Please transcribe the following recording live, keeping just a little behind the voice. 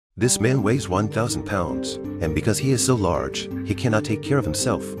This man weighs 1,000 pounds, and because he is so large, he cannot take care of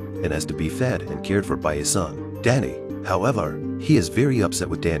himself and has to be fed and cared for by his son, Danny. However, he is very upset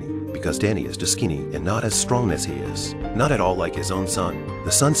with Danny because Danny is too skinny and not as strong as he is, not at all like his own son.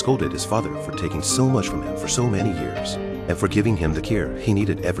 The son scolded his father for taking so much from him for so many years and for giving him the care he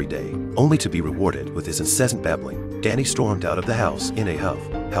needed every day, only to be rewarded with his incessant babbling. Danny stormed out of the house in a huff.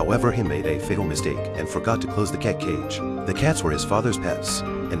 However, he made a fatal mistake and forgot to close the cat cage. The cats were his father's pets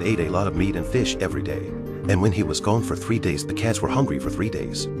and ate a lot of meat and fish every day. And when he was gone for 3 days, the cats were hungry for 3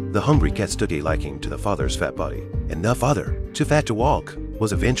 days. The hungry cats took a liking to the father's fat body, and the father, too fat to walk,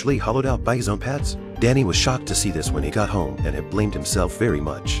 was eventually hollowed out by his own pets. Danny was shocked to see this when he got home and had blamed himself very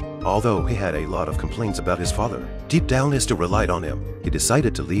much. Although he had a lot of complaints about his father, deep down he still relied on him. He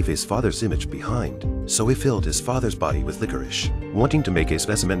decided to leave his father's image behind, so he filled his father's body with licorice, wanting to make a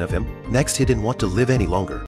specimen of him. Next, he didn't want to live any longer.